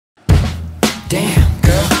damn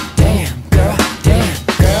girl, damn girl, damn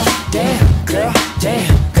girl, damn girl,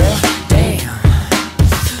 damn girl, damn.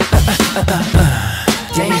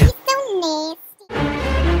 Damn.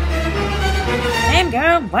 Damn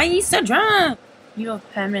girl, why are you so drunk? You are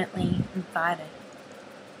permanently invited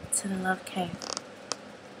to the love cave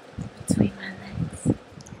between my legs.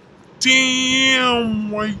 Damn,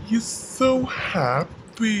 why you so happy?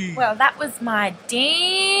 Well, that was my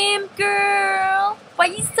damn girl, why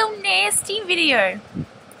you so nasty video.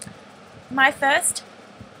 My first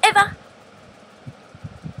ever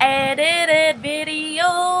edited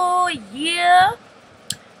video, yeah.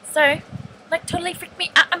 So, like, totally freaked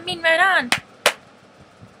me out. I mean, right on.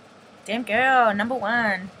 Damn girl,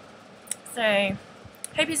 #1. So,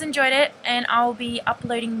 hope you enjoyed it, and I'll be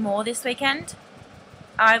uploading more this weekend.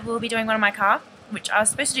 I will be doing one in my car, which I was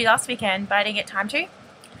supposed to do last weekend, but I didn't get time to.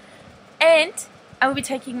 And I will be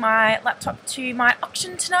taking my laptop to my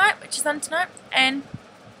auction tonight, which is on tonight, and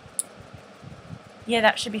yeah,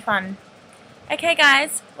 that should be fun. Okay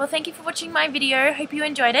guys, well thank you for watching my video, hope you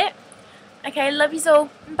enjoyed it. Okay, love yous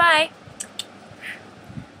all, bye.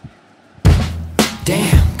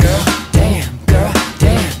 Damn.